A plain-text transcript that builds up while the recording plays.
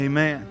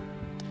Amen.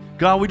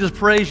 God, we just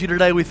praise you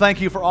today. We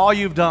thank you for all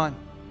you've done.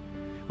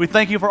 We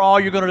thank you for all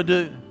you're going to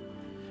do.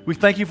 We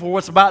thank you for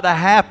what's about to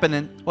happen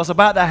in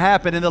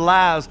the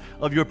lives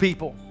of your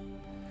people.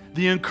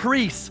 The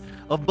increase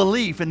of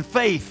belief and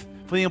faith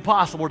for the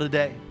impossible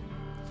today.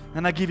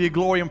 And I give you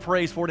glory and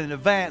praise for it in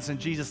advance in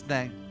Jesus'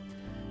 name.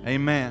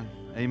 Amen.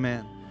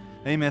 Amen.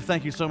 Amen.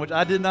 Thank you so much.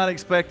 I did not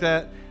expect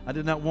that. I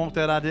did not want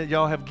that.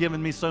 Y'all have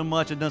given me so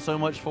much and done so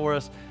much for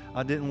us.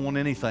 I didn't want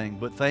anything,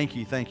 but thank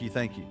you, thank you,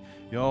 thank you.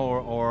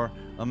 Y'all are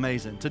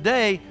amazing.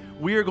 Today,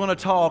 we are going to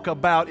talk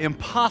about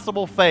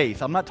impossible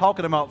faith. I'm not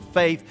talking about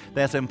faith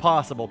that's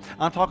impossible.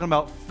 I'm talking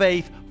about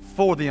faith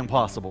for the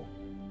impossible.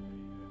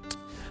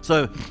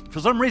 So,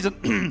 for some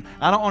reason,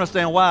 I don't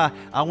understand why,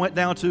 I went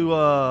down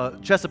to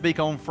Chesapeake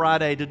on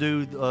Friday to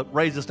do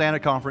Raise the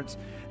Standard Conference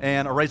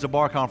and a Raise the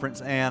Bar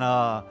Conference, and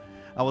I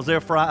was there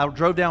I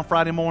drove down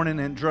Friday morning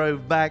and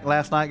drove back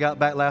last night, got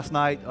back last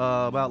night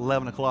about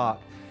 11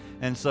 o'clock.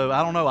 And so,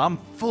 I don't know, I'm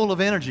full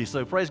of energy,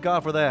 so praise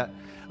God for that.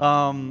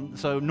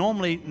 So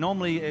normally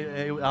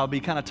I'll be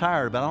kind of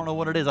tired, but I don't know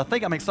what it is. I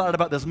think I'm excited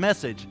about this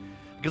message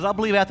because I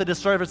believe after this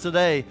service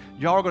today,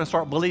 y'all are going to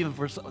start believing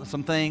for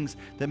some things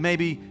that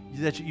maybe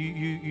that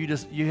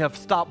you have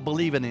stopped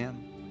believing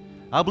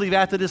in. I believe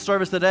after this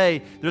service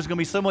today, there's going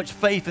to be so much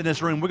faith in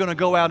this room. We're going to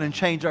go out and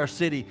change our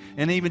city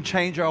and even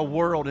change our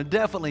world and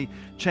definitely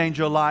change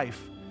your life.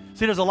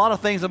 See, there's a lot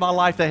of things in my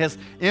life that has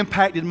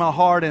impacted my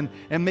heart and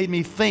made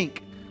me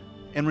think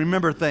and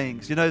remember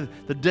things. You know,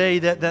 the day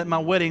that my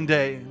wedding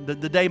day, the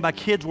day my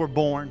kids were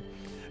born,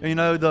 you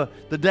know,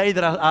 the day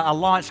that I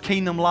launched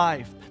Kingdom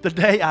Life, the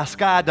day I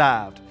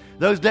skydived.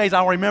 Those days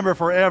I'll remember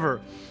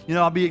forever. You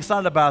know, I'll be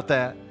excited about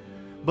that.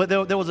 But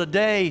there was a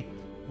day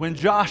when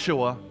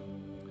Joshua,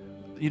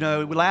 you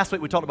know, last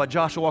week we talked about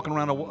Joshua walking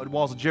around the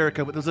walls of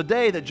Jericho, but there's a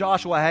day that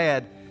Joshua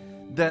had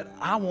that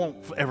I won't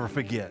ever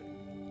forget.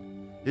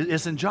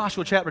 It's in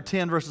Joshua chapter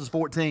 10, verses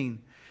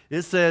 14.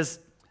 It says,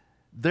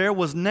 there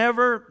had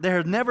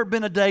never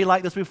been a day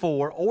like this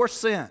before or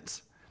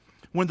since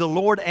when the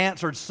Lord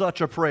answered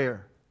such a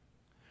prayer.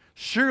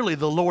 Surely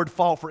the Lord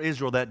fought for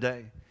Israel that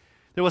day.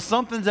 There was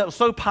something that was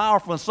so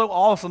powerful and so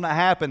awesome that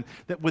happened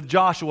with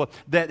Joshua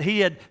that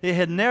it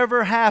had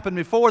never happened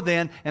before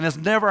then and has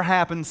never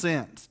happened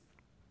since.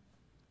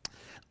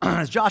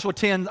 As Joshua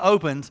 10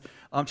 opens,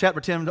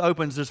 chapter 10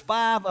 opens, there's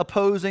 5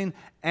 opposing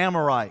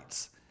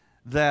Amorites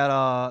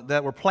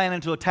that were planning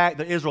to attack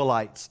the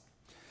Israelites.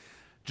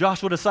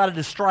 Joshua decided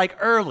to strike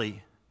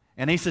early,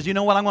 and he says, you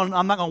know what,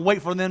 I'm not going to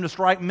wait for them to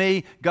strike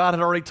me. God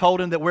had already told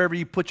him that wherever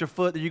you put your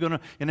foot, that you're going to,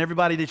 and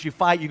everybody that you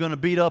fight, you're going to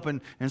beat up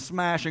and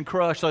smash and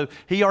crush. So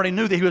he already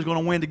knew that he was going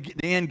to win the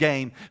end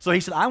game. So he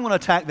said, I'm going to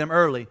attack them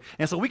early.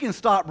 And so we can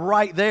stop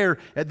right there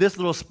at this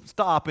little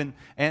stop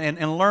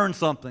and learn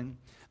something,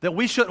 that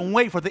we shouldn't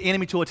wait for the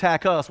enemy to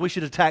attack us. We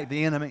should attack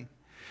the enemy.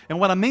 And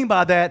what I mean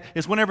by that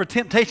is whenever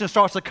temptation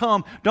starts to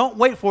come, don't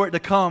wait for it to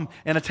come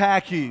and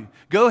attack you.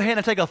 Go ahead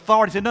and take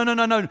authority. Say, no,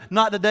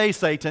 not today,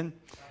 Satan.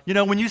 You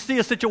know, when you see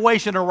a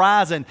situation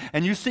arising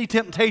and you see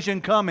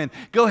temptation coming,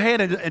 go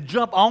ahead and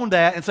jump on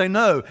that and say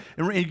no.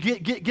 And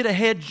get a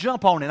head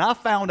jump on it. And I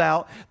found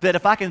out that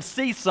if I can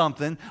see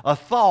something, a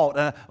thought,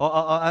 an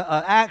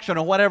action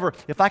or whatever,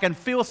 if I can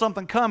feel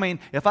something coming,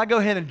 if I go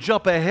ahead and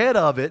jump ahead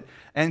of it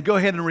and go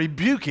ahead and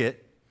rebuke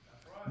it,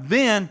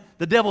 then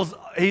the devil's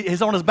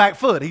he's on his back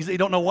foot. He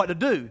don't know what to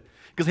do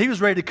because he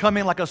was ready to come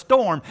in like a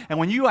storm. And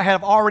when you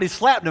have already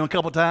slapped him a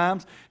couple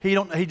times, he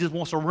just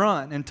wants to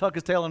run and tuck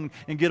his tail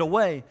and get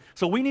away.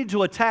 So we need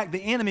to attack the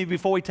enemy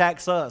before he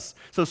attacks us.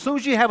 So as soon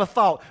as you have a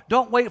thought,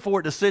 don't wait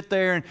for it to sit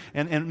there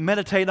and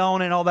meditate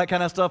on it and all that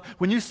kind of stuff.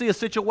 When you see a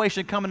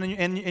situation coming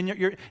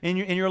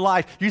in your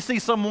life, you see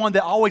someone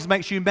that always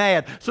makes you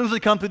mad. As soon as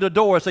they come through the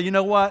door, say, you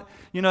know what?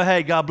 You know,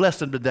 hey, God bless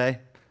them today.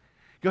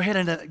 Go ahead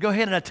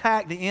and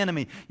attack the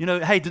enemy. You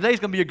know, hey, today's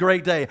going to be a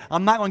great day.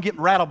 I'm not going to get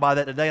rattled by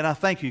that today, and I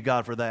thank you,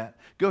 God, for that.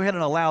 Go ahead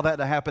and allow that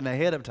to happen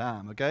ahead of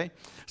time, okay?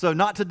 So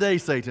not today,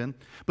 Satan.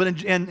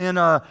 But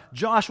in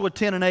Joshua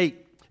 10 and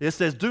 8, it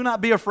says, do not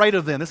be afraid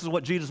of them. This is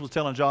what Jesus was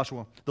telling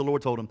Joshua. The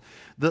Lord told him.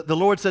 The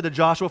Lord said to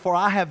Joshua, for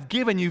I have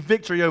given you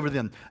victory over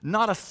them.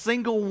 Not a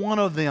single one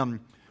of them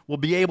will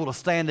be able to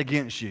stand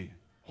against you.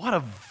 What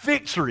a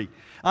victory.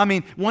 I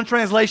mean, one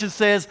translation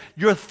says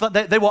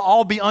they will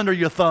all be under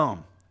your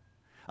thumb.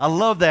 I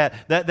love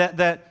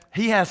that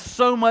he has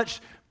so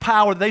much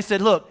power. They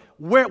said, look,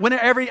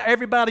 whenever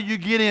everybody you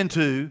get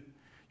into,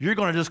 you're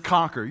going to just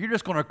conquer. You're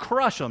just going to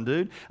crush them,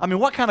 dude. I mean,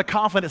 what kind of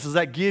confidence does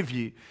that give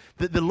you?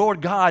 That the Lord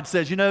God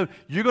says, you know,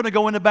 you're going to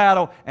go into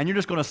battle and you're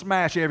just going to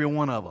smash every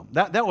one of them.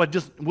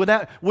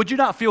 Would you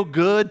not feel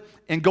good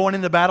in going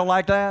into battle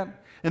like that?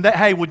 And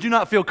hey, would you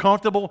not feel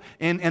comfortable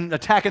in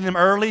attacking them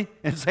early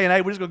and saying,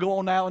 hey, we're just going to go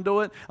on now and do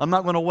it? I'm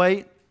not going to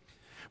wait.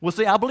 Well,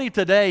 see, I believe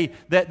today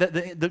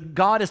that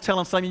God is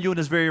telling some of you in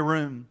this very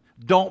room,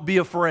 don't be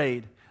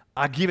afraid.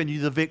 I've given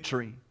you the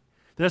victory.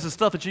 There's the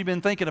stuff that you've been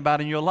thinking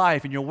about in your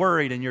life, and you're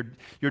worried, and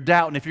you're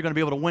doubting if you're going to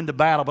be able to win the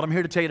battle. But I'm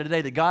here to tell you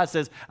today that God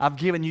says, I've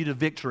given you the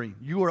victory.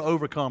 You are an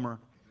overcomer.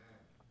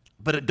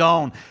 But at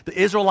dawn, the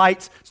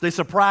Israelites, so they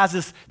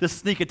surprised this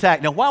sneak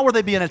attack. Now, why were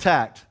they being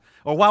attacked?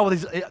 Or why were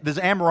these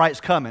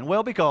Amorites coming?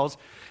 Well, because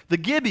the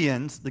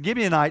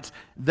Gibeonites,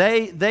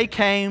 they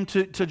came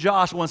to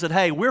Joshua and said,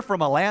 hey, we're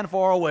from a land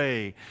far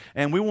away,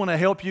 and we want to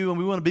help you, and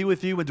we want to be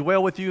with you and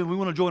dwell with you, and we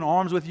want to join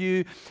arms with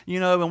you,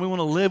 and we want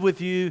to live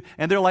with you.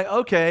 And they're like,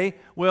 okay,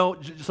 well,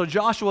 so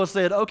Joshua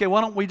said, okay,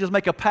 why don't we just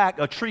make a pact,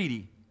 a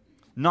treaty,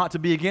 not to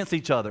be against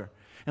each other.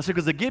 And so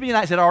because the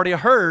Gibeonites had already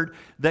heard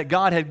that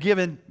God had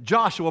given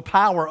Joshua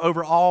power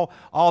over all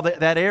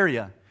that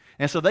area.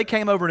 And so they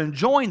came over and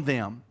joined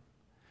them.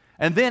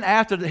 And then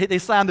after they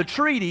signed the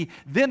treaty,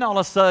 then all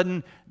of a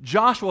sudden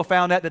Joshua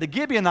found out that the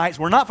Gibeonites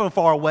were not from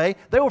far away.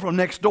 They were from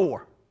next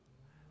door.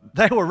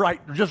 They were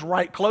just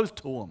right close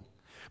to him.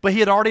 But he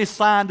had already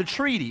signed the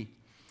treaty.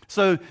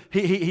 So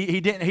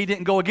he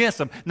didn't go against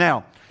them.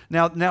 Now,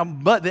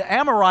 but the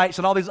Amorites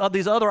and all these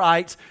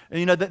otherites,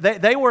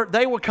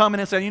 they were coming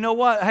and saying, you know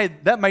what? Hey,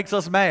 that makes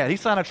us mad. He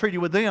signed a treaty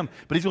with them,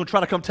 but he's going to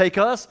try to come take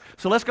us.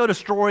 So let's go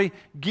destroy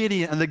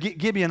Gideon and the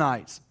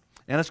Gibeonites,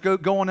 and let's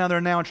go on down there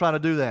now and try to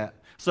do that.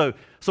 So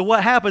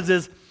what happens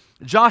is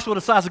Joshua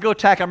decides to go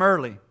attack them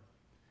early.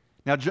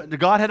 Now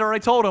God had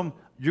already told him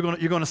you're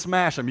going to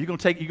smash them. You're going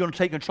to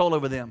take control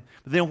over them.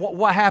 But then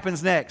what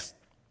happens next?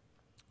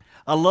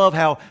 I love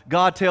how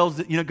God tells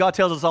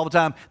us all the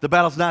time, the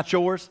battle's not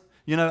yours.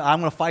 I'm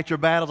going to fight your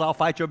battles. I'll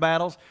fight your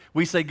battles.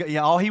 We say,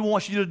 all he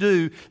wants you to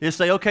do is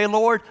say, okay,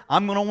 Lord,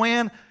 I'm going to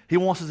win. He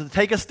wants us to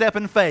take a step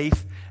in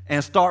faith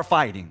and start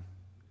fighting.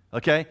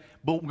 Okay?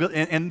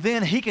 And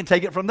then he can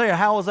take it from there.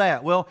 How is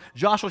that? Well,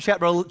 Joshua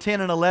chapter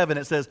 10 and 11,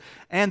 it says,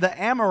 and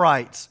the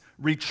Amorites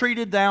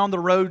retreated down the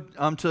road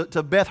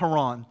to Beth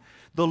Horon.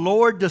 The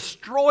Lord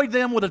destroyed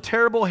them with a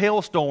terrible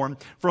hailstorm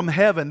from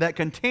heaven that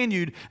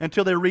continued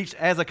until they reached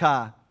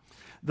Azekah.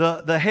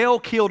 The hail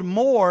killed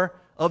more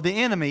of the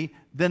enemy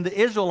than the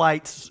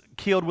Israelites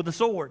killed with the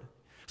sword.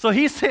 So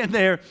he's sitting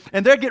there,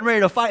 and they're getting ready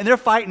to fight, and they're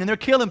fighting, and they're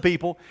killing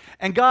people.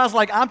 And God's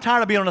like, I'm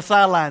tired of being on the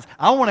sidelines.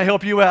 I want to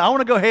help you out. I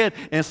want to go ahead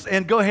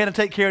and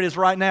take care of this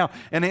right now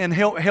and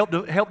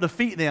help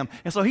defeat them.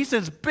 And so he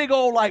sends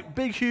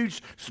big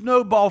huge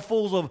snowball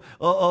fulls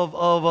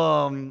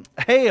of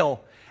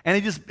hail,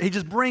 and he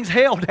just brings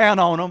hail down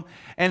on them,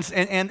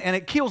 and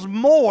it kills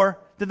more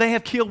than they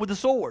have killed with the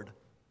sword.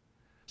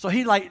 So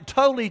he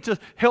totally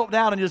just helped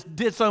out and just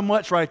did so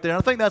much right there.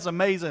 And I think that's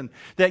amazing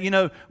that,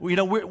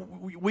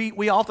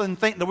 we often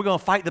think that we're going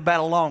to fight the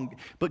battle alone.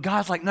 But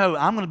God's like, no,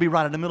 I'm going to be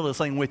right in the middle of this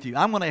thing with you.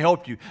 I'm going to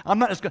help you. I'm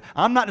not just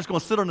going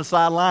to sit on the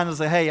sidelines and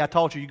say, hey, I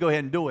taught you, you go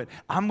ahead and do it.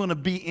 I'm going to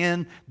be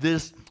in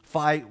this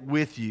fight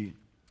with you.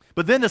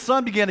 But then the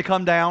sun began to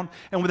come down,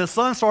 and when the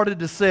sun started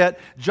to set,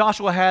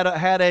 Joshua had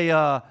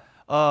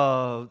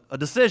a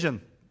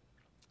decision.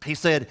 He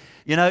said,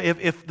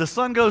 if the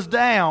sun goes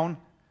down,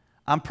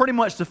 I'm pretty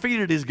much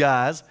defeated these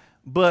guys,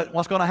 but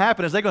what's going to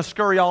happen is they're going to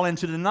scurry all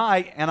into the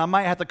night, and I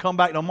might have to come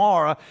back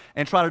tomorrow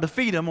and try to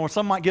defeat them, or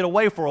some might get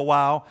away for a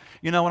while,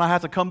 and I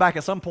have to come back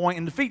at some point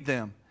and defeat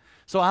them.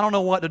 So I don't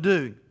know what to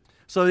do.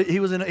 So he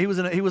was in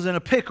a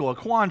pickle, a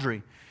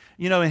quandary.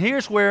 And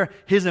here's where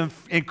his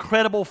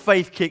incredible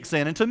faith kicks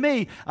in. And to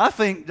me, I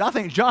think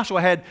Joshua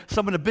had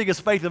some of the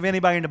biggest faith of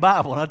anybody in the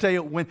Bible. And I'll tell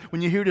you,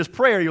 when you hear this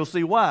prayer, you'll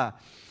see why.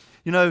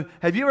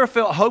 Have you ever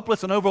felt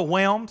hopeless and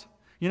overwhelmed?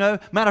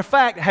 Matter of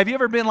fact, have you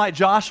ever been like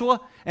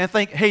Joshua and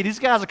think, hey, these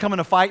guys are coming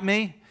to fight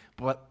me,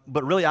 but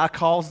really I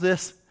caused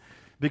this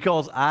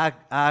because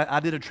I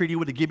did a treaty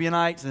with the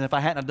Gibeonites, and if I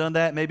hadn't done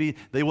that, maybe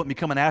they wouldn't be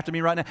coming after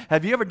me right now.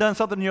 Have you ever done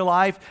something in your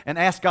life and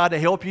asked God to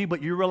help you,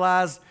 but you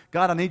realize,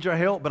 God, I need your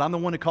help, but I'm the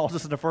one that caused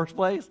this in the first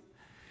place?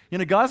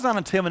 God's not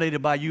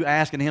intimidated by you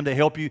asking him to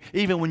help you,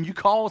 even when you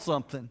call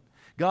something.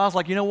 God's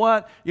like, you know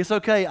what? It's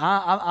okay.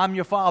 I'm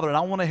your father, and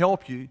I want to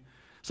help you.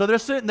 So they're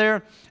sitting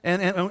there,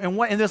 and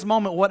what, in this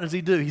moment, what does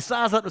he do? He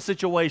sized up the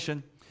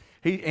situation.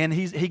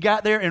 He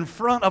got there in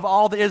front of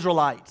all the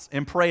Israelites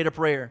and prayed a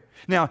prayer.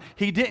 Now,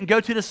 he didn't go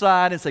to the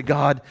side and say,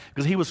 God,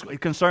 because he was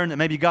concerned that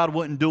maybe God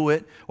wouldn't do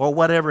it or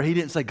whatever. He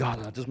didn't say,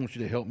 God, I just want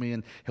you to help me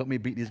and help me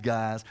beat these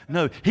guys.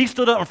 No, he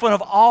stood up in front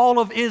of all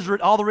of Israel,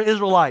 all the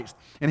Israelites.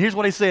 And here's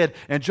what he said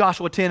in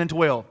Joshua 10 and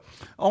 12.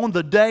 On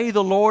the day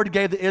the Lord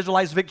gave the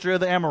Israelites victory of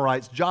the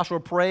Amorites,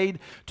 Joshua prayed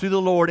to the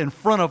Lord in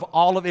front of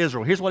all of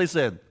Israel. Here's what he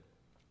said.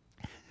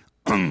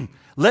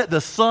 Let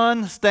the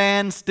sun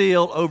stand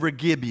still over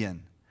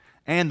Gibeon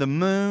and the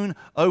moon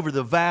over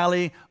the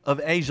valley of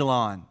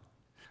Ajalon.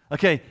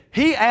 Okay,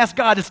 he asked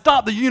God to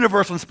stop the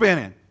universe from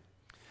spinning.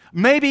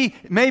 Maybe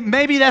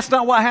that's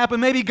not what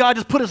happened. Maybe God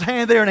just put his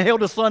hand there and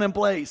held the sun in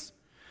place.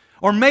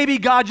 Or maybe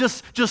God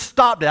just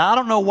stopped it. I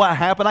don't know what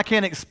happened. I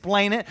can't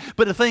explain it.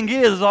 But the thing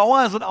is all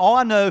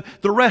I know,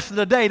 the rest of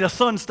the day, the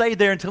sun stayed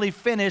there until he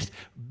finished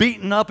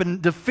beating up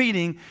and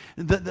defeating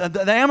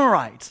the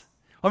Amorites.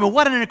 I mean,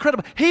 what an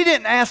incredible... He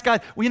didn't ask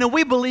God...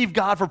 we believe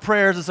God for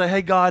prayers and say,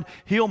 hey, God,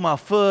 heal my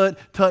foot,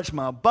 touch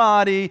my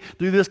body,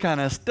 do this kind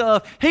of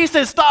stuff. He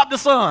said, stop the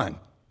sun.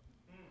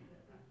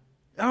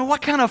 I mean,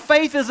 what kind of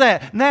faith is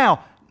that?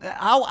 Now,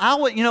 I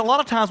would, a lot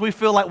of times we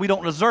feel like we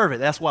don't deserve it.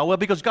 That's why. Well,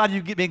 because God,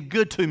 you've been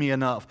good to me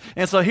enough.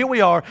 And so here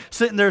we are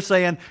sitting there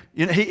saying,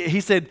 he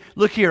said,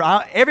 look here,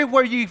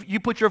 everywhere you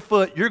put your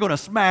foot, you're going to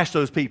smash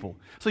those people.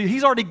 So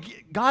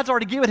God's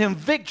already given him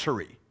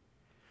victory.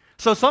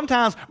 So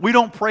sometimes we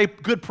don't pray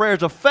good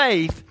prayers of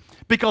faith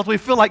because we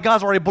feel like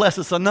God's already blessed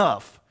us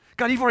enough.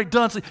 God, you've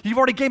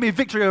already gave me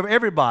victory over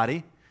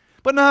everybody.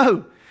 But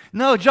no,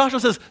 Joshua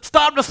says,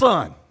 stop the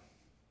sun.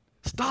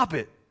 Stop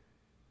it.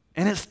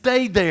 And it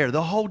stayed there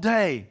the whole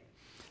day.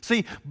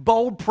 See,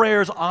 bold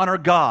prayers honor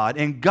God,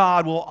 and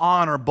God will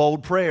honor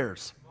bold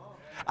prayers.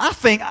 I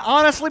think,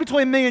 honestly,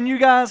 between me and you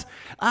guys,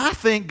 I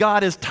think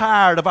God is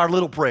tired of our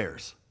little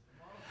prayers.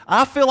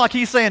 I feel like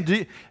he's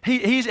saying,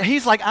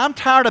 he's like, I'm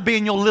tired of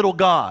being your little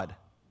God.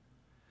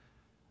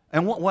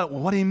 And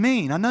what do you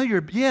mean? I know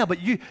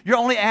but you're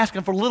only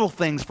asking for little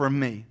things from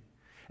me.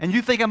 And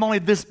you think I'm only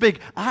this big.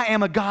 I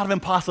am a God of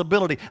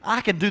impossibility.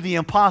 I can do the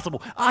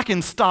impossible. I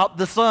can stop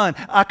the sun.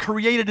 I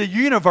created a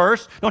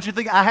universe. Don't you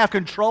think I have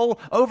control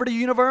over the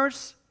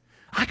universe?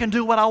 I can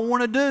do what I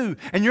want to do.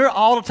 And you're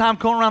all the time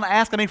going around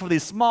asking me for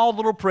these small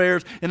little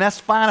prayers, and that's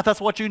fine if that's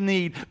what you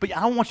need, but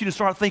I want you to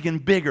start thinking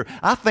bigger.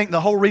 I think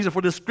the whole reason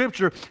for this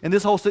scripture and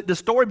this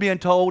story being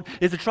told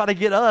is to try to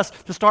get us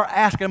to start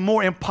asking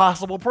more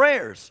impossible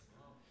prayers.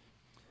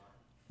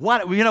 Why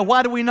do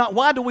we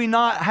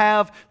not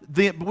have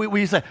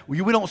we say,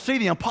 we don't see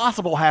the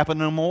impossible happen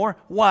no more.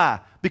 Why?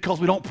 Because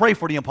we don't pray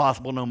for the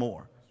impossible no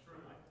more.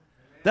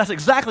 That's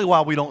exactly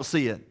why we don't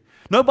see it.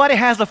 Nobody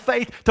has the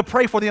faith to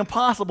pray for the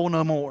impossible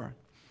no more.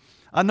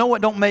 I know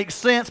it don't make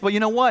sense, but you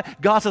know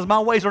what? God says, my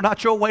ways are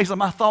not your ways and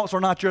my thoughts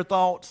are not your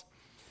thoughts.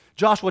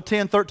 Joshua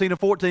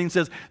 10:13-14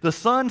 says, the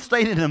sun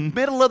stayed in the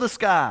middle of the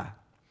sky,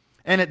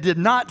 and it did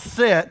not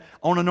set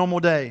on a normal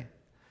day.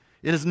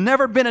 It has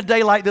never been a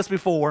day like this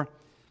before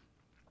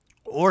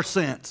or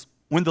since.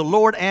 When the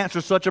Lord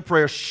answered such a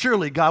prayer,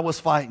 surely God was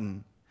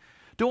fighting.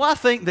 Do I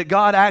think that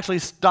God actually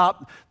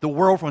stopped the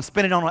world from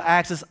spinning on an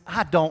axis?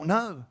 I don't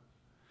know.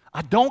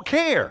 I don't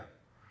care.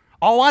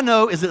 All I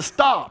know is it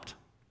stopped.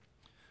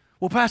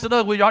 Well, Pastor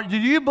Doug, do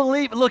you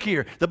believe? Look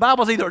here, the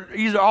Bible's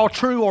either all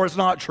true or it's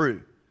not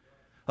true.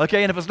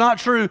 Okay, and if it's not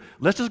true,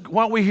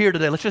 while we're here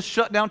today, let's just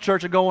shut down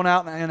church and go on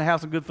out and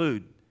have some good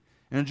food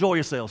and enjoy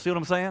yourself. See what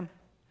I'm saying?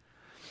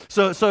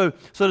 So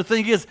the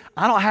thing is,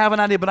 I don't have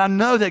an idea, but I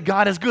know that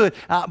God is good.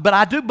 But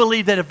I do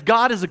believe that if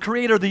God is the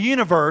creator of the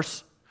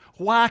universe,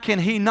 why can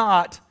he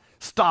not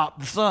stop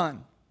the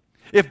sun?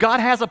 If God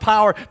has the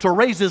power to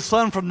raise his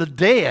son from the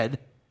dead,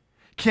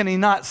 can he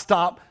not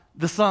stop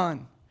the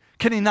sun?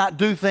 Can he not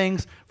do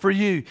things for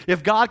you?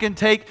 If God can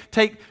take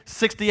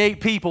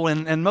 68 people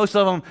and most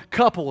of them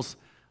couples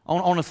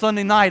on a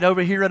Sunday night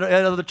over here at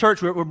the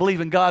church we're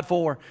believing God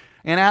for,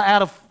 and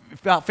out of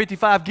about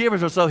 55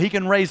 givers or so, he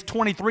can raise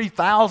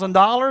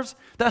 $23,000.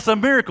 That's a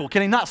miracle.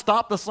 Can he not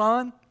stop the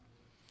sun?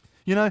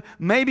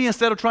 Maybe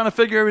instead of trying to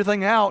figure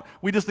everything out,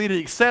 we just need to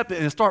accept it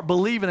and start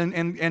believing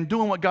and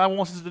doing what God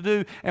wants us to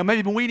do. And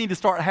maybe we need to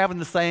start having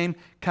the same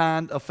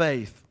kind of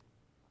faith.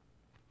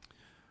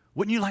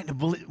 Wouldn't you like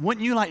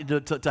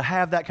to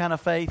have that kind of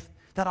faith?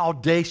 That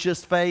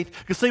audacious faith?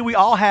 Because see, we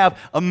all have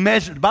a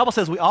measure. The Bible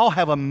says we all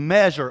have a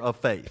measure of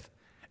faith.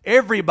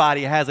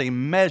 Everybody has a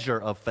measure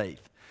of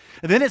faith.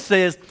 And then it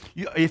says,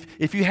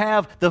 if you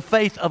have the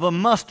faith of a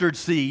mustard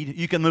seed,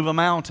 you can move a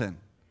mountain.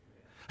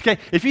 Okay,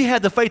 if you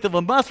had the faith of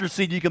a mustard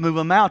seed, you can move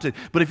a mountain.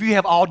 But if you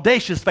have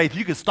audacious faith,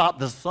 you can stop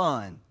the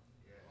sun.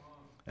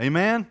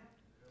 Amen?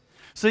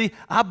 See,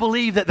 I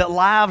believe that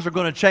lives are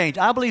going to change.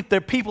 I believe there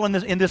are people in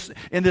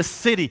this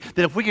city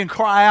that if we can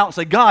cry out and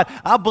say, God,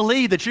 I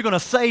believe that you're going to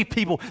save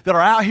people that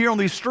are out here on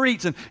these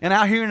streets and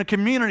out here in the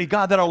community,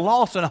 God, that are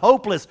lost and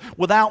hopeless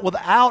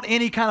without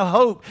any kind of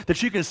hope,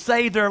 that you can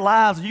save their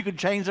lives and you can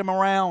change them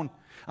around.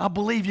 I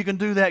believe you can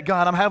do that,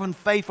 God. I'm having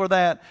faith for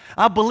that.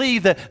 I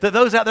believe that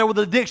those out there with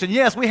addiction,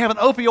 yes, we have an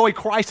opioid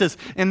crisis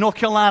in North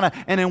Carolina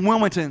and in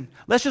Wilmington.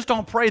 Let's just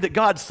don't pray that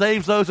God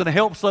saves those and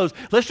helps those.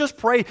 Let's just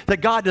pray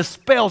that God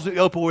dispels the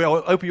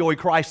opioid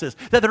crisis,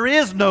 that there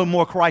is no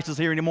more crisis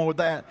here anymore with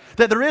that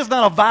there is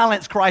not a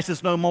violence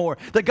crisis no more,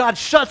 that God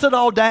shuts it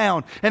all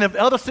down. And if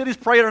other cities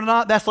pray it or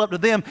not, that's up to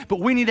them. But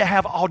we need to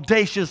have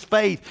audacious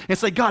faith and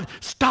say, God,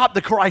 stop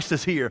the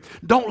crisis here.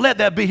 Don't let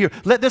that be here.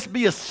 Let this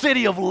be a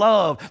city of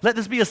love. Let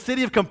this be a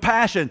city of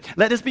compassion.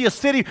 Let this be a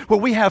city where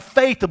we have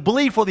faith to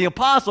believe for the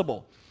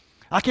impossible.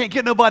 I can't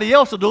get nobody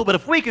else to do it, but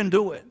if we can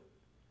do it,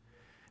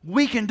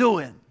 we can do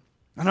it.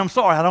 And I'm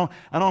sorry,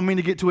 I don't mean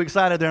to get too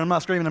excited there. I'm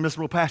not screaming. I'm just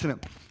real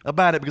passionate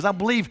about it because I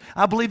believe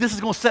this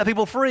is going to set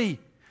people free.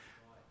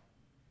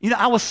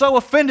 I was so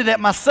offended at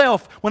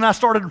myself when I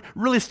started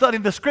really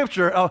studying the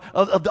scripture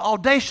of the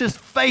audacious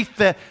faith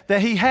that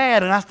he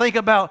had. And I think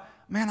about,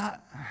 man,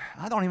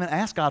 I don't even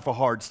ask God for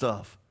hard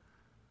stuff.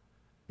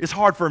 It's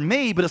hard for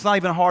me, but it's not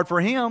even hard for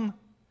him.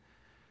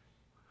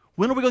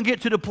 When are we going to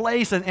get to the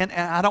place, and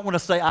I don't want to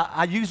say,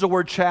 I use the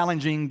word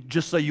challenging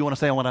just so you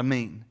understand what I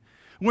mean.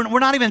 We're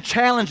not even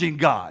challenging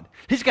God.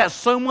 He's got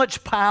so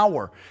much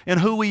power in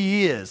who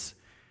he is.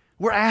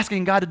 We're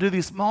asking God to do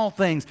these small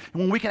things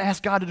when we can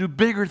ask God to do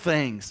bigger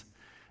things.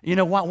 You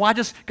know, why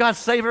just, God,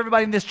 save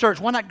everybody in this church?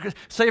 Why not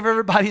save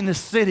everybody in this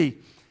city?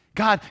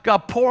 God,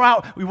 pour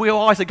out, we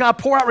always say, God,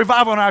 pour out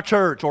revival in our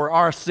church or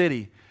our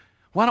city.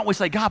 Why don't we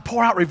say, God,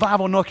 pour out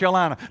revival in North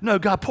Carolina? No,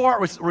 God, pour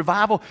out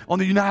revival on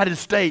the United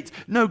States.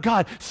 No,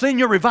 God, send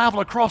your revival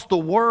across the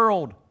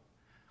world.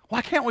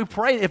 Why can't we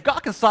pray? If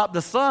God can stop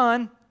the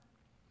sun,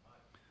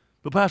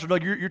 but Pastor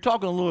Doug, you're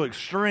talking a little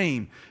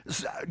extreme.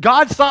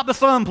 God, stop the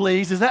sun,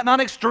 please. Is that not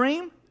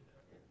extreme?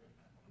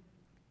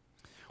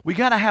 We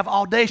got to have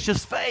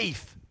audacious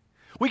faith.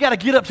 We got to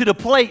get up to the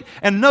plate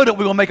and know that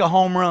we're going to make a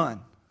home run.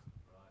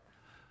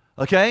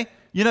 Okay?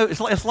 You know,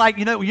 it's like,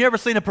 you know, you ever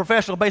seen a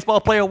professional baseball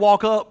player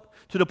walk up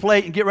to the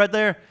plate and get right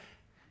there?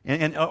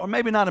 Or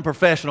maybe not a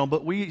professional,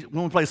 but when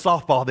we played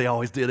softball, they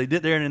always did. They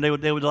did there, and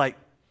they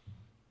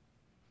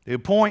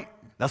would point.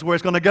 That's where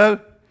it's going to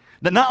go.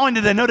 Not only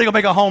did they know they're going to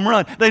make a home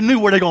run, they knew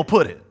where they're going to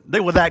put it. They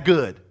were that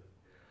good.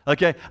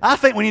 Okay? I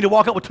think we need to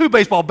walk up with 2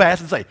 baseball bats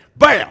and say,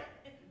 bam!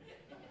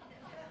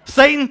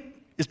 Satan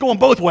is going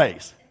both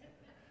ways.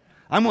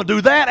 I'm going to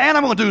do that and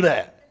I'm going to do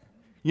that.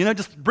 You know,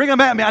 just bring them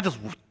at me. I just,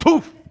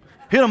 poof,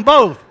 hit them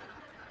both.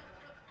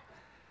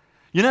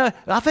 You know,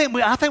 I think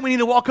we need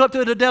to walk up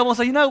to the devil and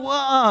say, you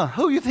know,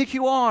 who you think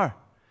you are?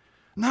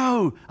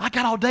 No, I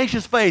got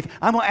audacious faith.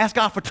 I'm going to ask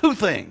God for 2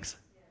 things.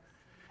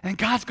 And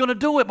God's going to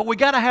do it, but we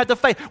got to have the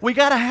faith. We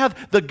got to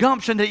have the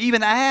gumption to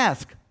even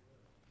ask.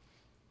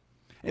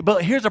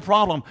 But here's the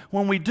problem.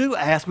 When we do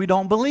ask, we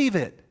don't believe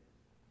it.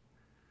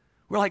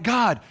 We're like,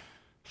 God,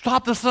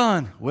 stop the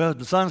sun. Well,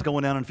 the sun's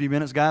going down in a few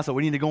minutes, guys, so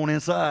we need to go on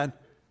inside.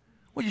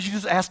 Well, you should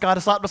just ask God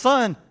to stop the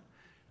sun.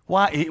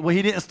 Why? Well,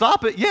 he didn't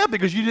stop it. Yeah,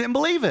 because you didn't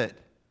believe it.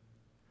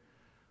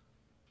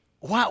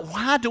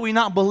 Why do we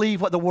not believe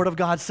what the Word of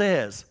God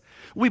says?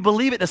 We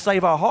believe it to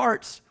save our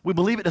hearts. We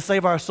believe it to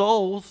save our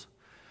souls.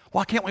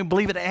 Why can't we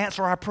believe it to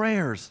answer our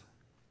prayers?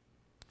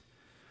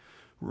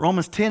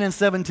 Romans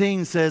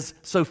 10:17 says,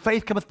 so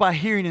faith cometh by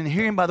hearing, and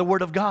hearing by the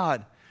Word of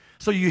God.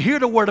 So you hear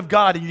the Word of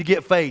God and you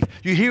get faith.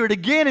 You hear it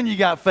again and you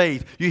got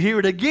faith. You hear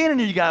it again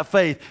and you got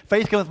faith.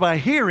 Faith comes by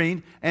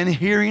hearing and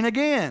hearing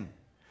again.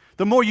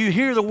 The more you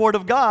hear the Word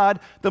of God,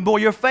 the more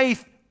your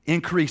faith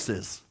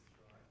increases.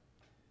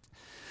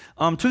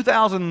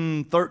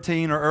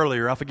 2013 or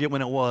earlier, I forget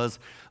when it was,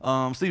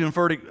 Stephen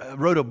Furtick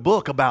wrote a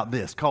book about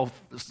this called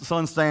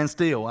Sun Stand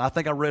Still. I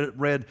think I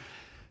read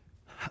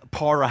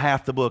part or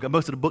half the book.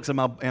 Most of the books in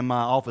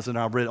my office, and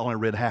I've only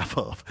read half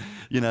of,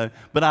 you know.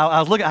 But I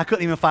was looking. I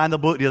couldn't even find the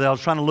book the other day. I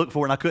was trying to look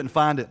for it, and I couldn't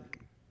find it.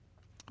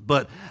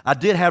 But I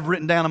did have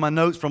written down in my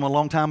notes from a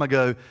long time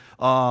ago.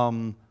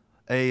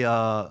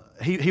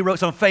 He wrote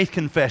some faith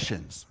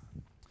confessions,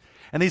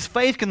 and these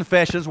faith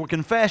confessions were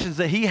confessions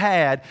that he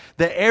had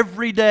that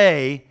every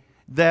day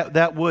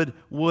that would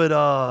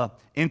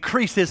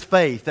increase his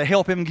faith, to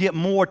help him get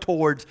more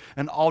towards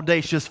an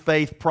audacious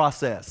faith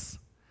process.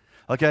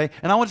 Okay,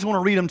 and I just want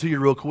to read them to you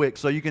real quick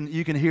so you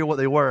can hear what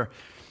they were.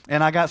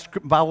 And I got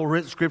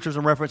Bible scriptures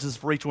and references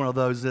for each one of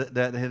those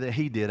that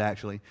he did,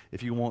 actually,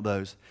 if you want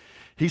those.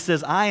 He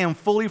says, I am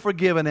fully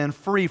forgiven and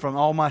free from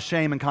all my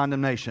shame and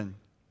condemnation.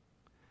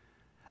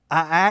 I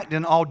act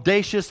in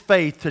audacious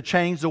faith to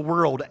change the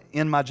world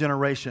in my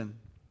generation.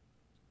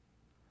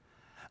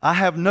 I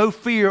have no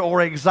fear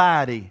or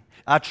anxiety.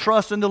 I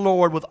trust in the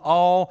Lord with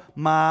all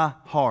my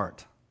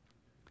heart.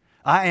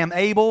 I am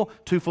able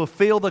to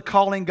fulfill the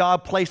calling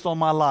God placed on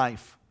my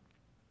life.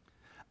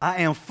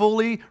 I am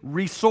fully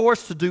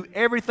resourced to do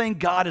everything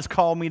God has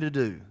called me to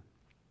do.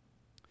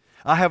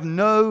 I have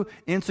no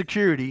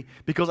insecurity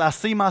because I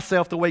see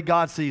myself the way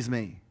God sees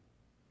me.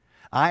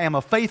 I am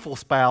a faithful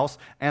spouse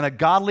and a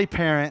godly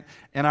parent,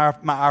 and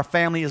our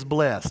family is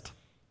blessed.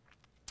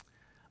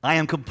 I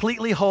am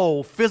completely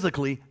whole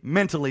physically,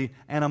 mentally,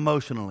 and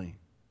emotionally.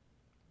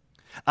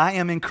 I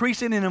am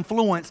increasing in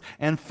influence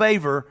and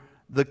favor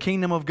the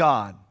kingdom of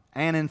God,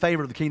 and in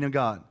favor of the kingdom of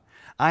God.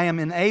 I am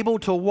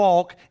enabled to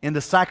walk in the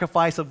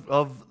sacrifice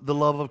of the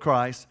love of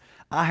Christ.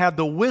 I have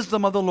the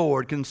wisdom of the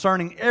Lord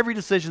concerning every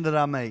decision that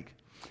I make,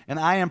 and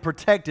I am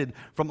protected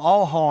from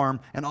all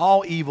harm and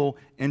all evil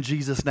in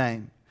Jesus'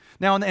 name.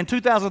 Now, in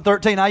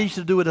 2013, I used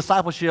to do a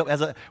discipleship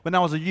when I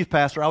was a youth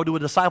pastor. I would do a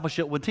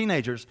discipleship with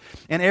teenagers,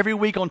 and every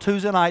week on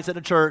Tuesday nights at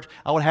the church,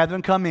 I would have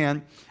them come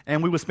in,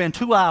 and we would spend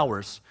 2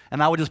 hours.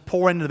 And I would just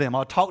pour into them. I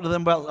would talk to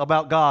them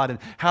about God and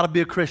how to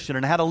be a Christian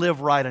and how to live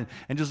right and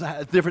just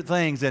different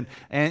things. And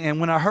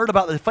when I heard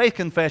about the faith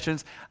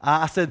confessions,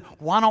 I said,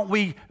 why don't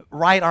we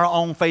write our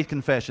own faith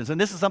confessions?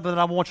 And this is something that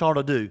I want y'all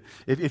to do,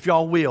 if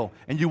y'all will,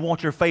 and you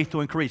want your faith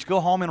to increase. Go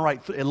home and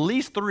write at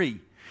least 3,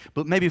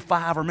 but maybe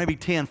 5 or maybe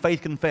 10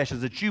 faith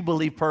confessions that you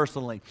believe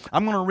personally.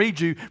 I'm going to read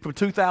you from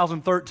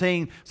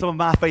 2013 some of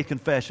my faith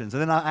confessions,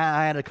 and then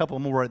I add a couple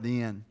more at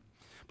the end.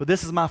 But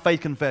this is my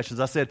faith confessions.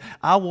 I said,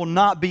 I will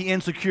not be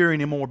insecure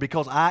anymore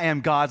because I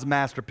am God's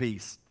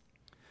masterpiece.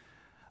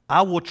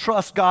 I will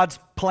trust God's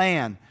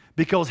plan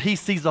because He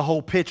sees the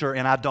whole picture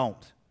and I don't.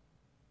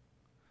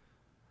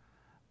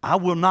 I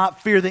will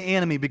not fear the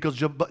enemy because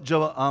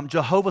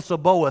Jehovah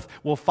Sabaoth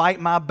will fight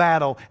my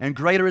battle, and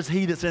greater is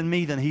he that's in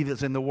me than he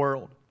that's in the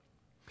world.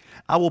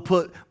 I will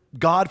put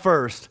God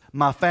first,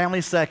 my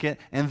family second,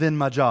 and then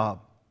my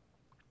job.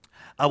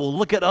 I will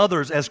look at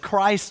others as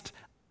Christ,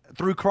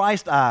 through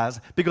Christ's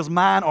eyes, because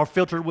mine are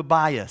filtered with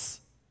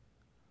bias.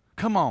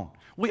 Come on.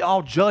 We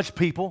all judge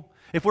people.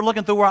 If we're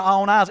looking through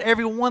our own eyes,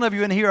 every one of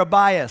you in here are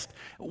biased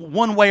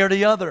one way or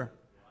the other.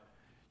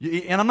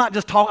 And I'm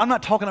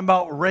not talking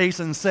about race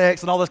and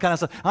sex and all this kind of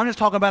stuff. I'm just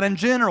talking about in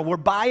general. We're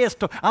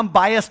biased. I'm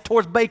biased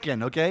towards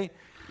bacon, okay?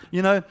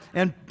 You know,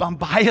 and I'm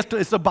biased.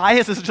 It's a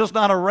bias. It's just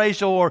not a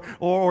racial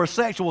or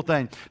sexual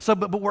thing. So,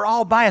 but we're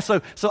all biased.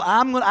 So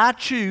I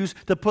choose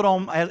to put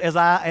on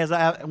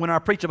when I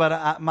preach about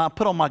it. I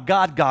put on my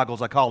God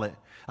goggles. I call it.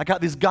 I got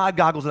these God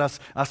goggles that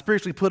I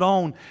spiritually put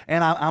on,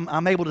 and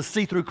I'm able to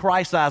see through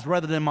Christ's eyes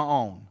rather than my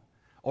own,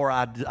 or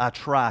I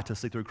try to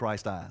see through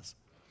Christ's eyes.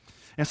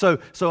 And so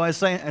I'm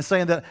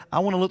saying that I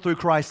want to look through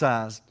Christ's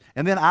eyes.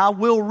 And then I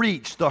will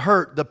reach the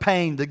hurt, the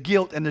pain, the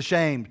guilt, and the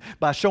shame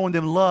by showing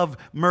them love,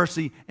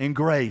 mercy, and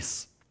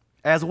grace.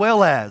 As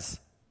well as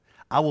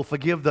I will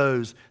forgive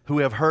those who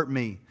have hurt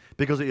me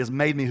because it has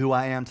made me who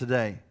I am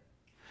today.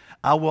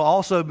 I will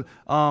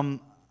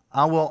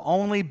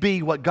only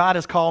be what God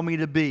has called me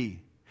to be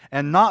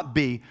and not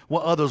be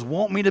what others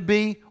want me to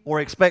be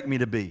or expect me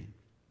to be.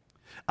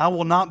 I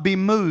will not be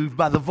moved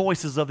by the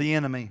voices of the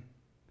enemy,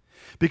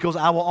 because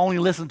I will only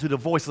listen to the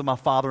voice of my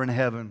Father in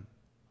heaven.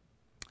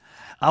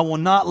 I will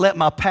not let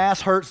my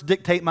past hurts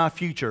dictate my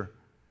future,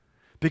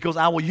 because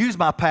I will use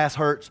my past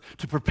hurts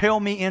to propel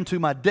me into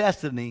my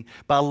destiny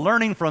by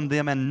learning from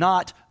them and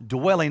not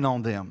dwelling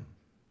on them.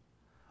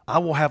 I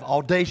will have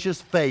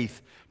audacious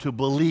faith to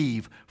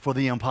believe for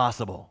the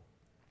impossible.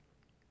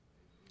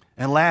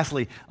 And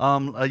lastly,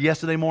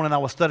 yesterday morning I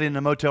was studying in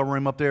a motel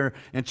room up there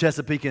in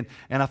Chesapeake, and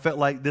I felt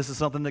like this is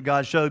something that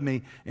God showed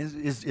me.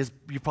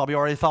 You probably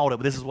already thought it,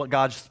 but this is what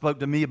God spoke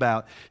to me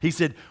about. He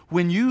said,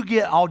 when you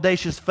get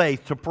audacious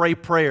faith to pray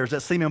prayers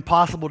that seem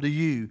impossible to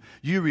you,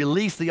 you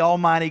release the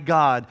Almighty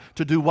God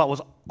to do what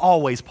was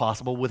always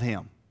possible with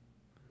Him.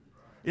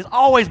 It's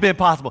always been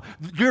possible.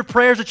 Your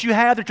prayers that you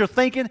have, that you're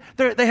thinking,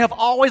 they have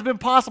always been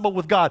possible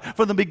with God.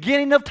 From the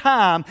beginning of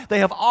time, they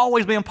have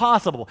always been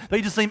possible.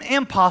 They just seem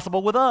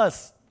impossible with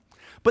us.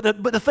 But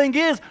the thing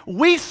is,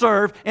 we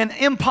serve an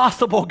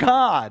impossible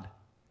God.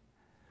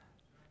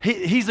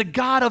 He's a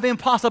God of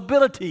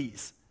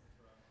impossibilities.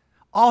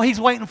 All He's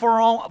waiting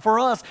for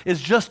us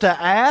is just to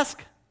ask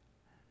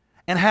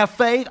and have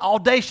faith,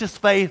 audacious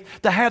faith,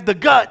 to have the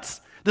guts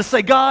to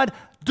say, God,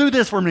 do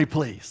this for me,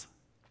 please.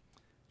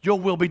 Your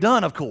will be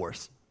done, of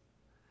course.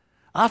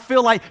 I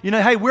feel like,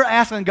 hey, we're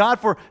asking God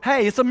for,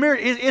 hey, it's a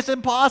miracle. It's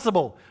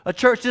impossible. A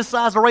church this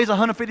size to raise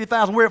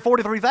 150,000. We're at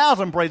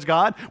 43,000, praise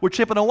God. We're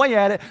chipping away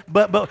at it,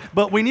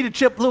 but we need to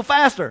chip a little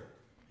faster.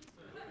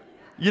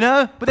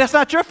 But that's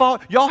not your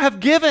fault. Y'all have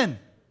given.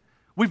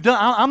 We've done.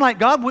 I'm like,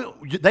 God,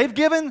 they've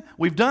given.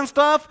 We've done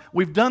stuff.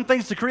 We've done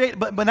things to create,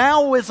 but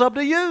now it's up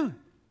to you.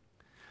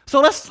 So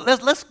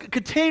let's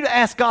continue to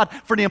ask God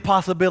for the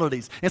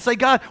impossibilities and say,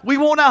 God, we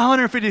want that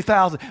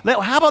 150,000.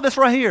 How about this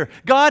right here?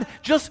 God,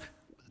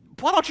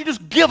 why don't you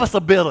just give us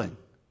a building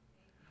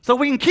so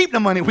we can keep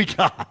the money we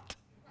got?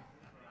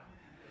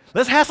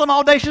 Let's have some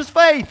audacious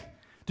faith.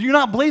 Do you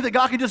not believe that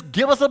God can just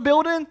give us a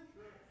building?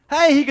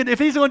 Hey, if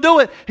He's going to do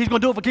it, He's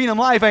going to do it for Kingdom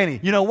Life, ain't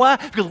He? You know why?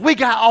 Because we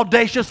got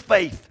audacious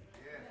faith.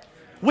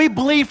 We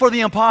believe for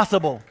the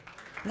impossible.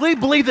 We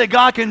believe that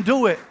God can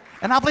do it,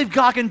 and I believe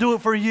God can do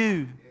it for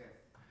you.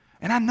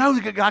 And I know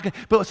that God can,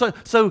 but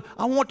so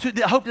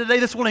I hope today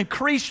this will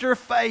increase your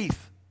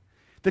faith.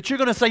 That you're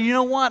going to say, you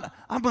know what?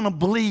 I'm going to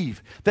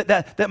believe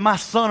that my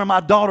son or my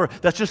daughter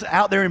that's just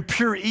out there in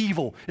pure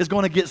evil is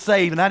going to get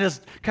saved. And I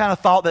just kind of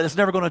thought that it's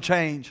never going to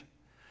change.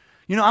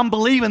 I'm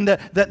believing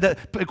that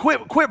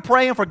quit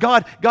praying for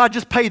God. God,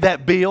 just pay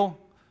that bill.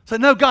 Say,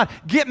 no, God,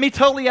 get me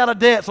totally out of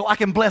debt so I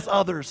can bless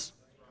others.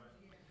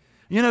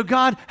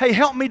 God, hey,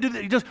 help me do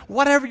that. Just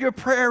whatever your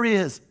prayer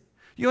is.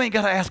 You ain't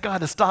got to ask God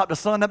to stop the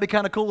sun. That'd be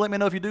kind of cool. Let me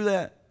know if you do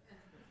that.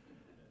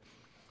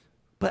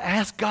 But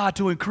ask God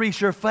to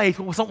increase your faith.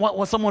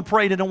 When someone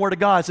prayed in the Word of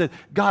God, said,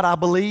 God, I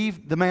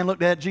believe. The man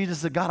looked at Jesus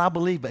and said, God, I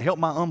believe, but help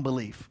my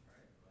unbelief.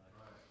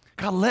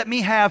 God, let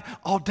me have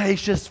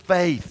audacious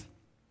faith.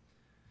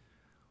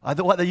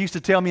 What they used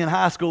to tell me in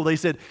high school, they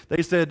said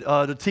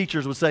the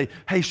teachers would say,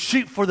 hey,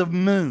 shoot for the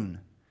moon.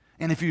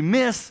 And if you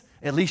miss,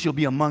 at least you'll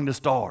be among the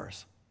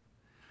stars.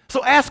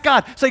 So ask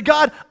God. Say,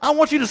 God, I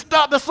want you to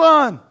stop the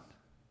sun.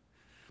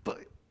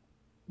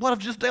 What if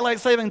just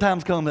daylight saving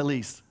times come at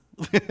least?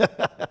 And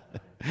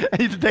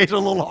the days are a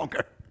little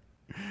longer.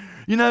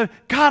 God,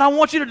 I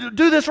want you to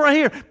do this right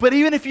here. But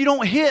even if you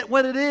don't hit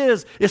what it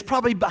is, it's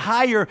probably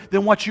higher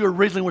than what you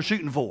originally were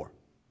shooting for.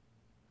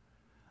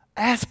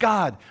 Ask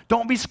God.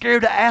 Don't be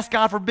scared to ask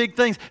God for big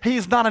things. He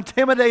is not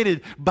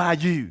intimidated by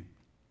you.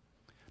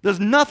 There's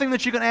nothing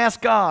that you can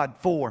ask God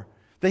for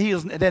that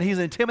He's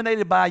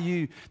intimidated by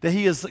you, that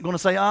He is going to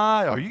say,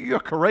 you're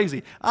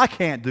crazy. I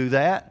can't do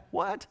that.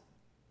 What?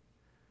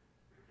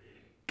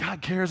 God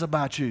cares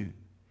about you.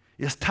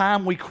 It's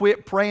time we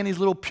quit praying these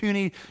little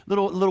puny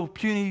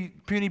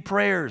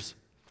prayers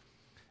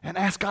and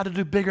ask God to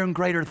do bigger and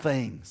greater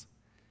things.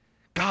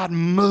 God,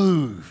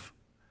 move.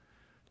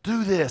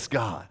 Do this,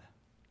 God.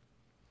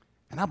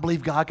 And I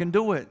believe God can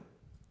do it.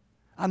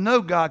 I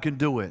know God can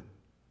do it.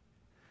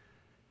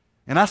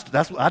 And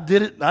I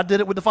did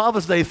it with the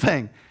Father's Day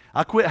thing.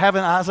 I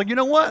was like, you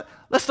know what?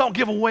 Let's don't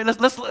give away,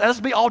 let's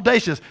be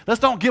audacious. Let's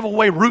don't give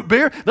away root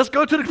beer. Let's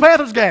go to the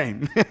Panthers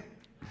game.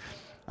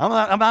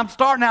 I'm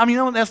starting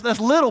out, that's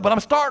little, but I'm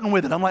starting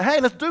with it. I'm like, hey,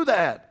 let's do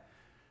that.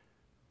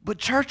 But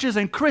churches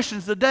and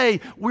Christians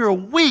today, we're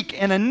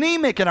weak and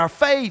anemic in our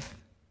faith.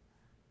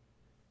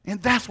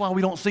 And that's why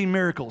we don't see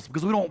miracles,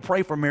 because we don't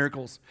pray for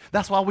miracles.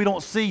 That's why we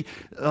don't see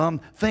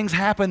things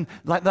happen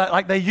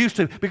like they used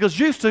to. Because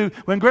used to,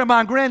 when Grandma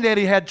and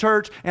Granddaddy had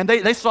church and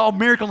they saw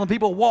miracles and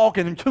people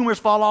walking and tumors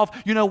fall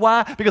off, you know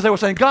why? Because they were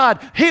saying, God,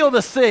 heal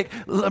the sick,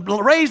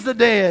 raise the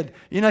dead,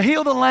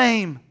 heal the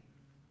lame.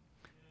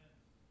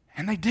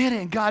 And they did it,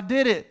 and God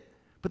did it.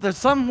 But there's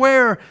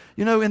somewhere,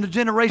 in the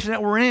generation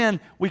that we're in,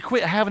 we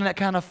quit having that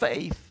kind of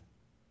faith.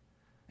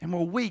 And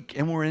we're weak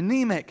and we're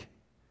anemic.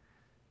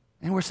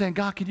 And we're saying,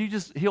 God, can you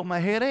just heal my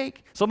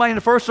headache? Somebody in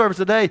the first service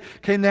today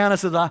came down and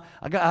said, I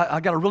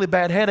got a really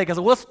bad headache. I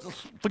said, well,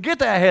 let's forget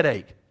that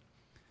headache.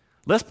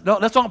 Let's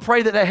don't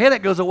pray that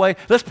headache goes away.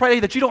 Let's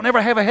pray that you don't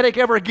ever have a headache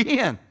ever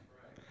again.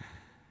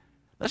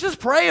 Let's just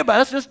pray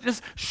about it. Let's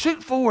just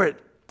shoot for it.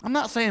 I'm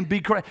not saying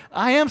be crazy.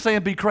 I am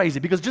saying be crazy,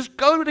 because just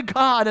go to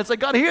God and say,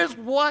 God, here's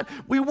what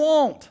we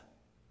want.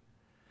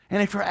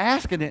 And if you're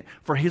asking it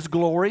for His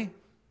glory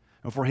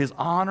and for His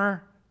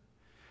honor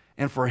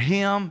and for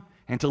Him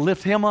and to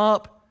lift Him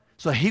up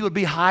so He would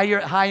be high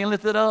and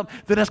lifted up,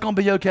 then that's going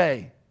to be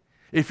okay.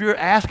 If you're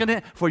asking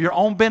it for your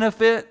own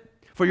benefit,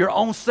 for your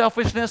own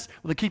selfishness,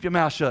 well, then keep your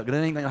mouth shut, because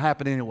it ain't going to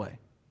happen anyway.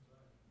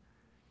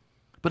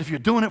 But if you're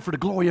doing it for the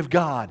glory of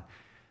God,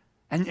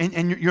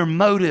 and your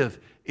motive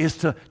is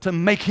to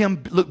make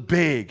Him look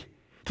big,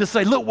 to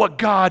say, look what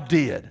God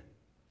did.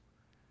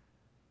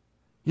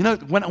 Why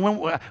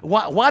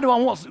do I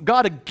want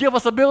God to give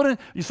us a building?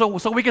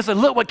 So we can say,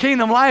 look what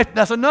Kingdom Life.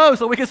 I said, no,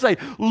 so we can say,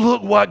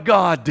 look what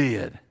God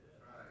did.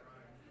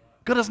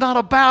 Because it's not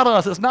about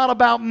us. It's not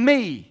about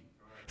me.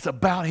 It's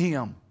about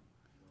Him.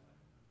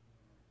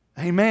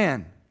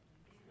 Amen.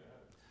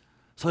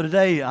 So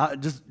today,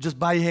 just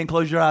bow your head and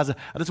close your eyes.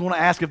 I just want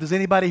to ask if there's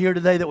anybody here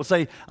today that will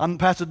say, I'm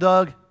Pastor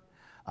Doug.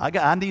 I'm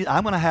going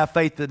to have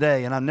faith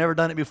today, and I've never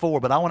done it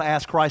before, but I want to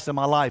ask Christ in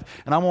my life,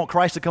 and I want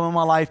Christ to come in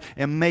my life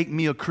and make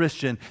me a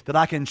Christian, that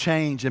I can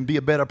change and be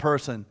a better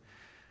person.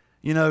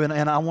 And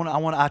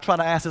I try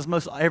to ask this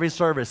most every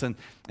service, and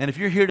if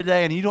you're here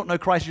today and you don't know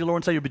Christ as your Lord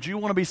and Savior, but you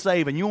want to be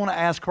saved, and you want to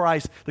ask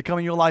Christ to come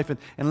in your life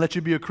and let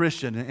you be a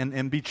Christian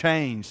and be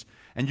changed,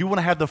 and you want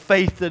to have the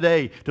faith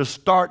today to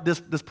start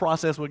this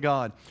process with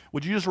God,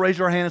 would you just raise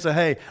your hand and say,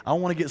 hey, I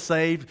want to get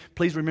saved.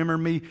 Please remember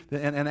me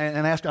and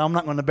ask. I'm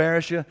not going to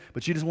embarrass you,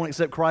 but you just want to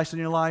accept Christ in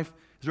your life.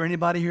 Is there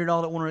anybody here at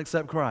all that want to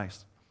accept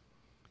Christ?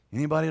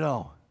 Anybody at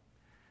all?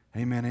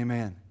 Amen,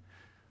 amen.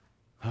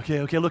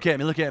 Okay, look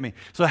at me.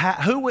 So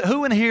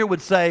who in here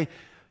would say,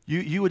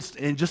 you would,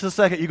 in just a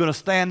second, you're going to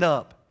stand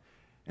up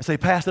and say,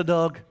 Pastor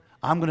Doug,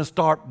 I'm going to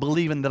start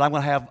believing that I'm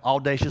going to have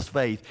audacious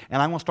faith, and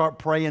I'm going to start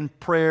praying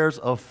prayers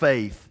of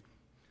faith,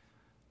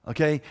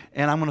 okay?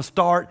 And I'm going to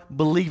start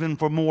believing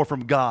for more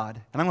from God,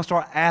 and I'm going to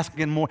start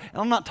asking more.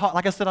 And I'm not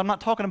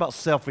talking about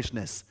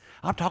selfishness.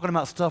 I'm talking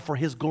about stuff for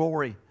His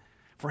glory,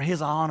 for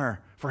His honor,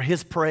 for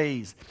His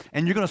praise.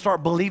 And you're going to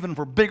start believing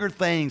for bigger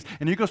things,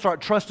 and you're going to start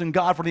trusting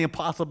God for the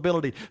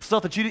impossibility,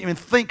 stuff that you didn't even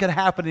think could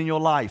happen in your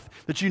life,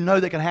 that you know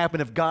that can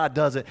happen if God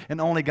does it, and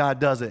only God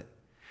does it.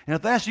 And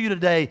if that's you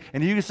today,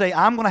 and you can say,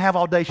 I'm going to have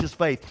audacious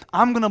faith,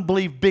 I'm going to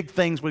believe big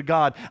things with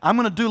God, I'm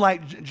going to do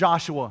like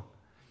Joshua,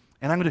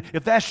 and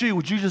if that's you,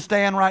 would you just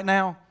stand right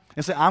now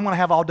and say, I'm going to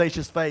have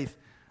audacious faith,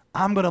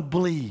 I'm going to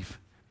believe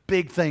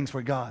big things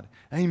for God.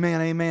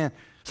 Amen, amen.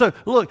 So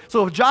look,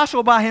 if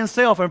Joshua by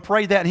himself and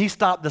prayed that and he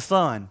stopped the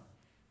sun,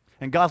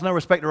 and God's no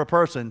respecter of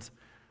persons,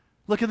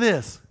 look at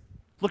this,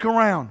 look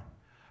around.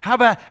 How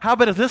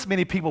about if this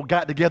many people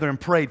got together and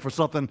prayed for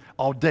something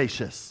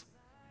audacious?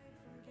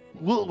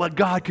 Look what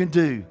God can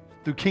do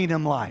through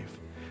Kingdom Life.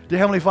 Dear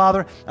Heavenly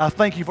Father, I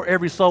thank you for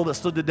every soul that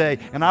stood today.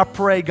 And I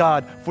pray,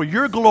 God, for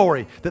your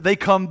glory, that they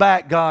come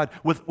back, God,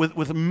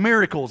 with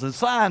miracles and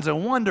signs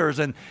and wonders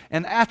and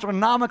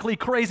astronomically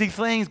crazy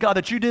things, God,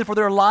 that you did for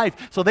their life,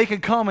 so they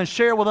can come and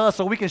share with us,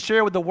 so we can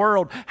share with the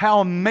world how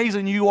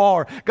amazing you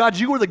are. God,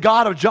 you are the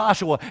God of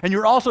Joshua, and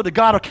you're also the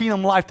God of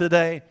Kingdom Life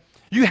today.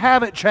 You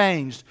haven't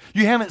changed.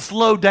 You haven't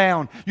slowed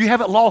down. You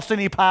haven't lost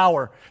any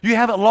power. You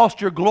haven't lost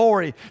your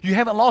glory. You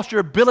haven't lost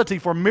your ability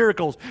for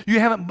miracles.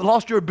 You haven't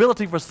lost your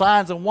ability for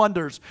signs and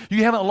wonders.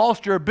 You haven't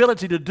lost your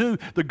ability to do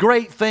the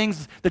great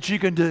things that you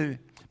can do,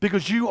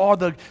 because you are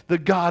the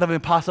God of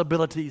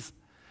impossibilities.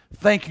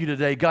 Thank you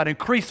today, God.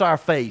 Increase our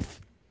faith.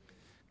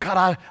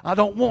 God, I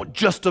don't want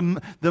just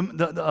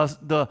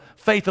the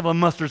faith of a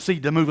mustard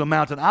seed to move a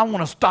mountain. I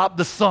want to stop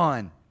the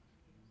sun.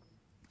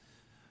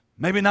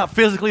 Maybe not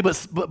physically,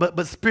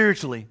 but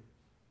spiritually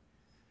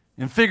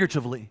and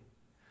figuratively.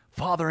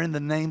 Father, in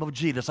the name of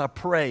Jesus, I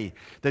pray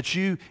that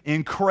you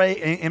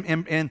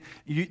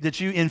that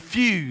you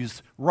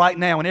infuse right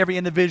now in every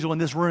individual in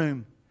this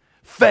room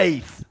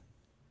faith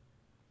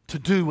to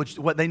do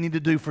what they need to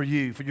do for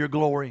you, for your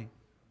glory.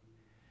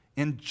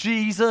 In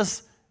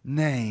Jesus'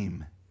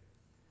 name,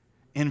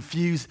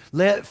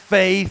 let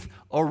faith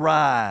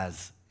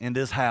arise in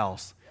this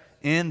house.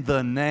 In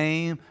the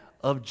name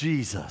of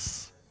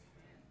Jesus.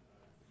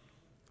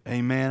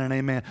 Amen and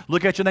amen.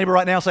 Look at your neighbor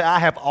right now and say, I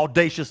have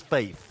audacious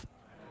faith.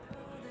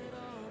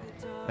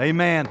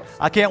 Amen.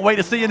 I can't wait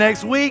to see you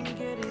next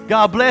week.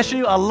 God bless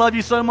you. I love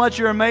you so much.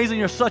 You're amazing.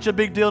 You're such a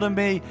big deal to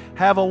me.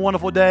 Have a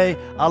wonderful day.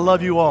 I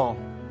love you all.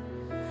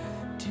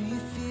 Do you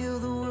feel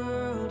the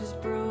world is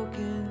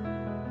broken?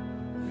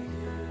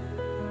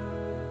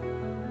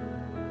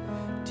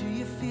 Do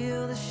you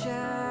feel the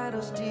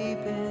shadows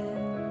deepen?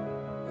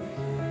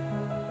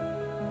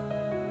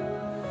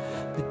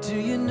 But do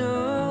you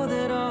know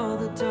that all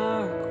the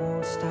dark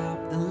won't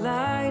stop the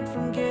light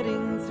from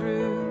getting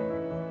through?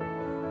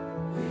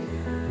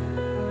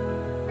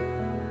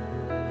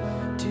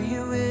 Do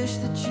you wish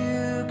that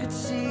you could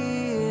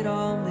see it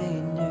all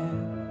made new?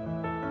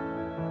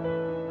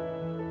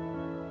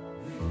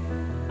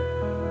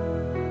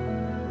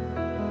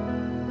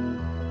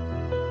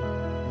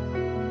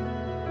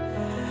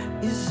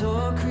 Is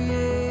all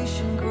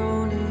creation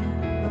groaning?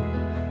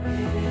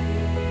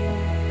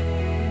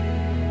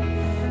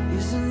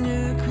 Is a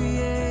new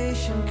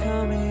creation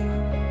coming?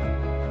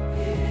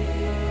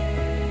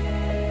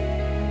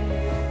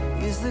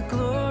 Is the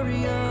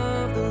glory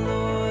of the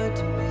Lord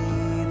to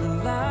be the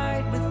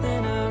light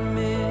within our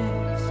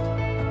midst?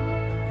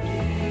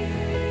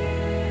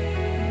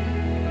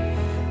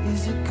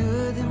 Is it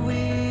good that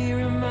we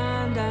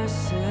remind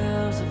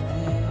ourselves of this?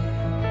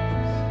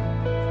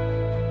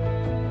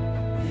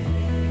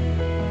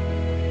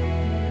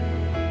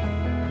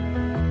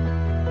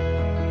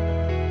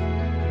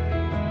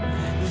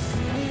 Is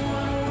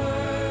anyone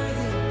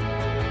worthy?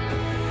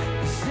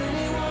 Is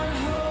anyone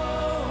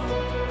whole?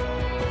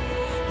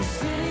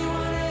 Is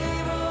anyone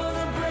able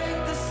to break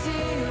the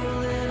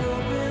seal and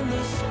open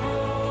the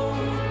scroll?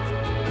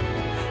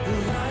 The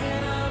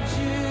Lion of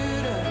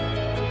Judah,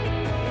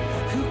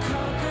 who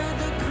conquered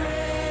the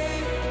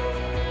grave.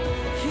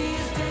 He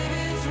is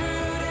David's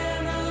root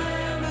and the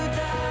Lamb who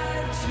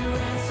died to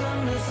ransom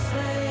the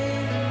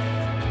slave.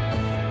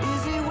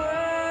 Is he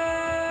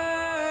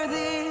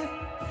worthy?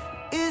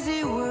 Is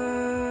he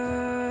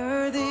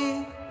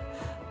worthy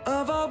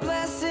of all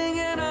blessing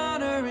and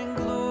honor and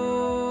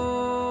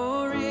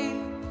glory?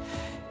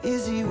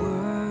 Is he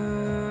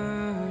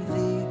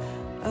worthy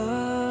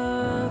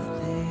of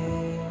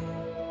this?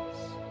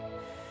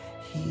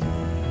 He is.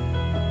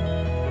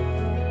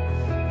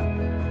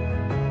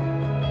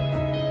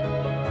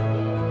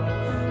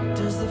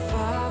 Does the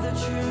Father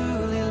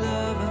truly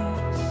love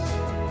us?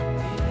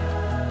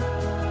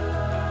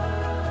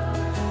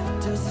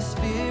 Does the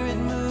Spirit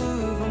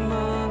move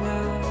among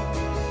us?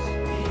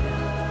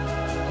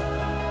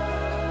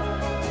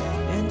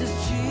 And does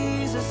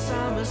Jesus,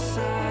 our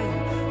Messiah,